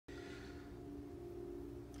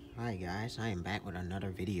Hi guys, I am back with another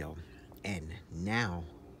video, and now,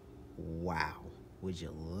 wow, would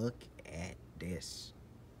you look at this?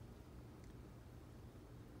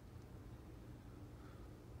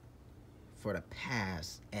 For the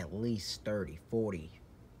past at least 30, 40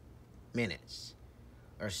 minutes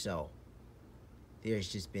or so,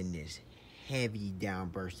 there's just been this heavy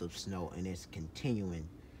downburst of snow, and it's continuing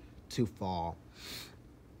to fall.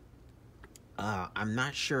 I'm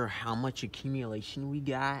not sure how much accumulation we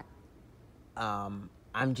got. I'm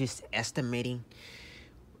just estimating.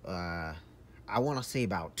 I want to say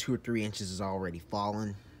about 2 or 3 inches is already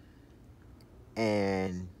fallen,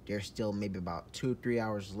 and there's still maybe about 2 or 3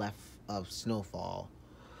 hours left of snowfall.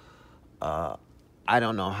 Uh, I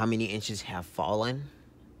don't know how many inches have fallen.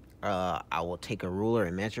 I will take a ruler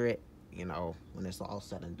and measure it, when it's all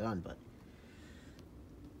said and done. But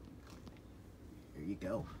here you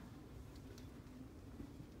go.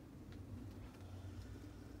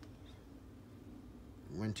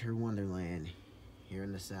 Winter Wonderland here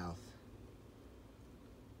in the South.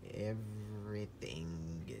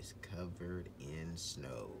 Everything is covered in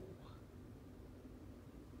snow.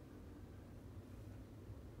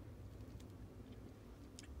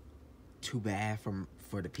 Too bad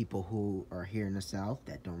for the people who are here in the South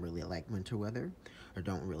that don't really like winter weather or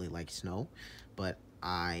don't really like snow. But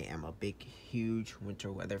I am a big, huge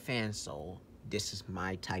winter weather fan, so this is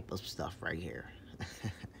my type of stuff right here.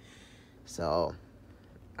 So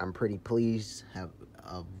I'm pretty pleased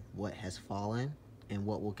of what has fallen and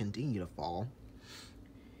what will continue to fall.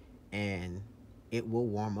 And it will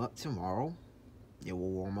warm up tomorrow. It will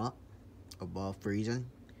warm up above freezing.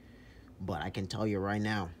 But I can tell you right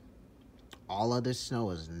now, all of this snow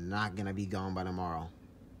is not going to be gone by tomorrow.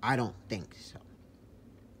 I don't think so.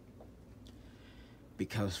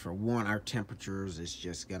 Because for one, our temperatures is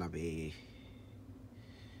just going to be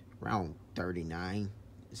around 39.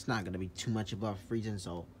 It's not going to be too much above freezing,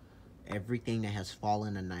 so everything that has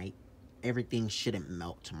fallen tonight, everything shouldn't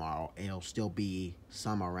melt tomorrow. It'll still be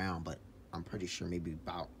some around, but I'm pretty sure maybe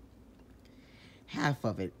about half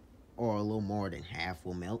of it or a little more than half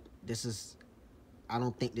will melt. I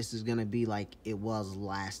don't think this is going to be like it was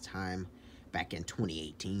last time back in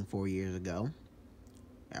 2018, 4 years ago.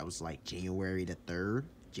 That was like January the 3rd,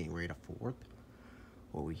 January the 4th,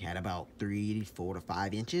 where we had about 3, 4 to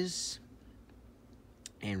 5 inches.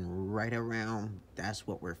 And right around, that's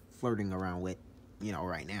what we're flirting around with,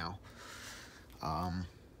 right now.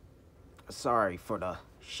 Sorry for the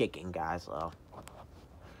shaking, guys.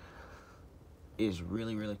 It's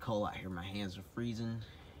really, really cold out here. My hands are freezing,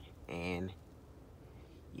 and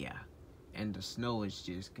yeah, and the snow is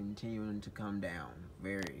just continuing to come down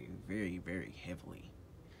very, very, very heavily.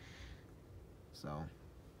 So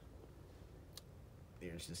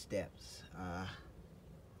there's the steps.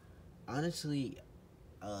 Honestly,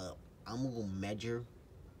 I'm gonna measure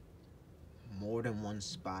more than one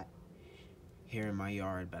spot here in my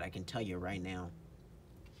yard, but I can tell you right now,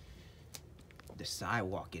 the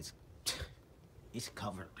sidewalk is it's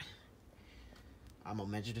covered. I'm gonna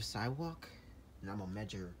measure the sidewalk, and I'm gonna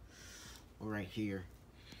measure right here,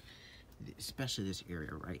 especially this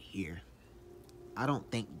area right here. I don't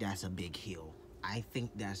think that's a big hill. I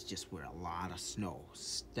think that's just where a lot of snow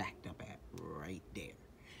stacked up at right there.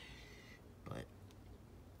 But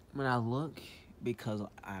when I look, because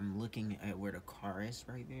I'm looking at where the car is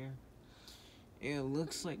right there, it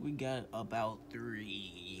looks like we got about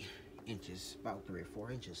 3 inches, about 3 or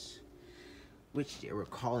 4 inches, which they were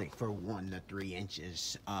calling for 1 to 3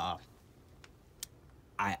 inches. I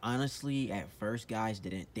honestly, at first, guys,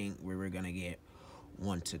 didn't think we were gonna get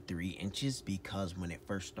 1 to 3 inches, because when it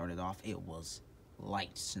first started off, it was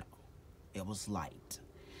light snow. It was light.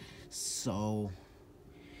 So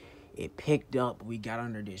it picked up. We got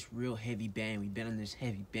under this real heavy band. We've been in this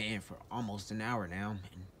heavy band for almost an hour now,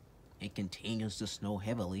 and it continues to snow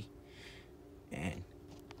heavily. And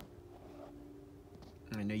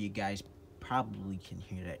I know you guys probably can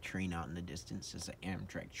hear that train out in the distance. It's an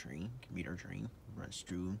Amtrak train, commuter train, runs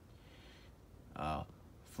through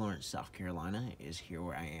Florence, South Carolina. Is here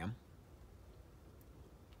where I am.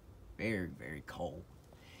 Very, very cold.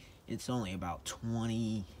 It's only about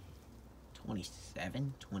 20,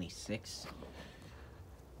 27, 26,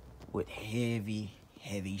 with heavy,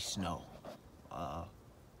 heavy snow.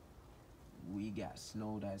 We got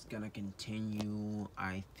snow that's gonna continue,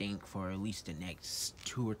 I think, for at least the next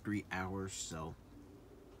 2 or 3 hours. So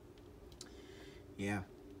yeah,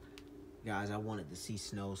 guys, I wanted to see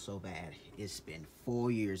snow so bad. It's been 4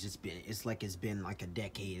 years. It's like it's been like a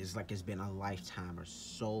decade. It's like it's been a lifetime or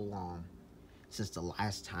so long since the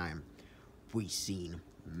last time we seen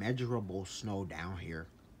measurable snow down here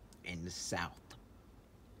in the South.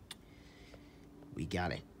 We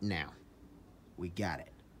got it now. We got it.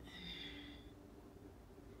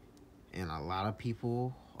 And a lot of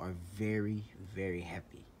people are very, very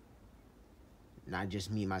happy. Not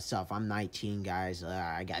just me, myself. I'm 19, guys.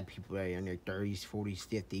 I got people that are in their 30s, 40s,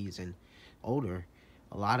 50s, and older.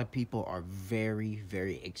 A lot of people are very,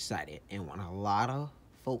 very excited. And when a lot of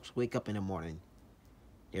folks wake up in the morning,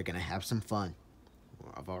 they're going to have some fun.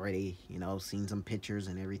 I've already, seen some pictures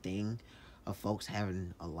and everything of folks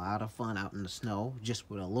having a lot of fun out in the snow, just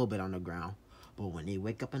with a little bit on the ground. But when they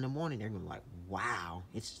wake up in the morning, they're going to be like, wow,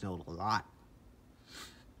 it snowed a lot.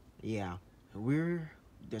 Yeah,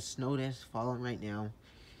 the snow that's falling right now,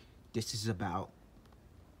 this is about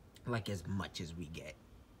like as much as we get.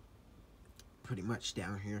 Pretty much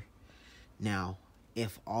down here. Now,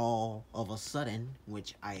 if all of a sudden,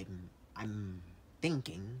 which I'm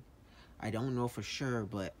thinking, I don't know for sure,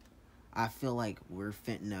 but I feel like we're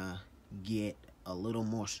finna get a little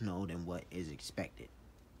more snow than what is expected.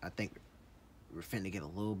 I think we're finna get a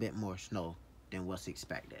little bit more snow than what's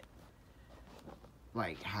expected.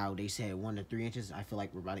 Like how they said 1 to 3 inches, I feel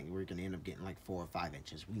like we're gonna end up getting like 4 or 5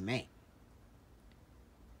 inches. We may.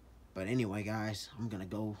 But anyway, guys, I'm gonna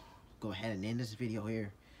go ahead and end this video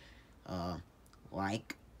here.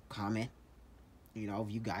 Like, comment. If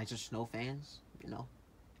you guys are snow fans,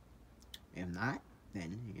 If not,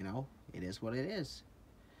 then it is what it is.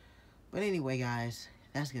 But anyway, guys,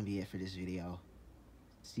 that's gonna be it for this video.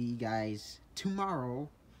 See you guys tomorrow.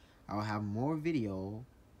 I'll have more video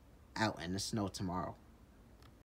out in the snow tomorrow.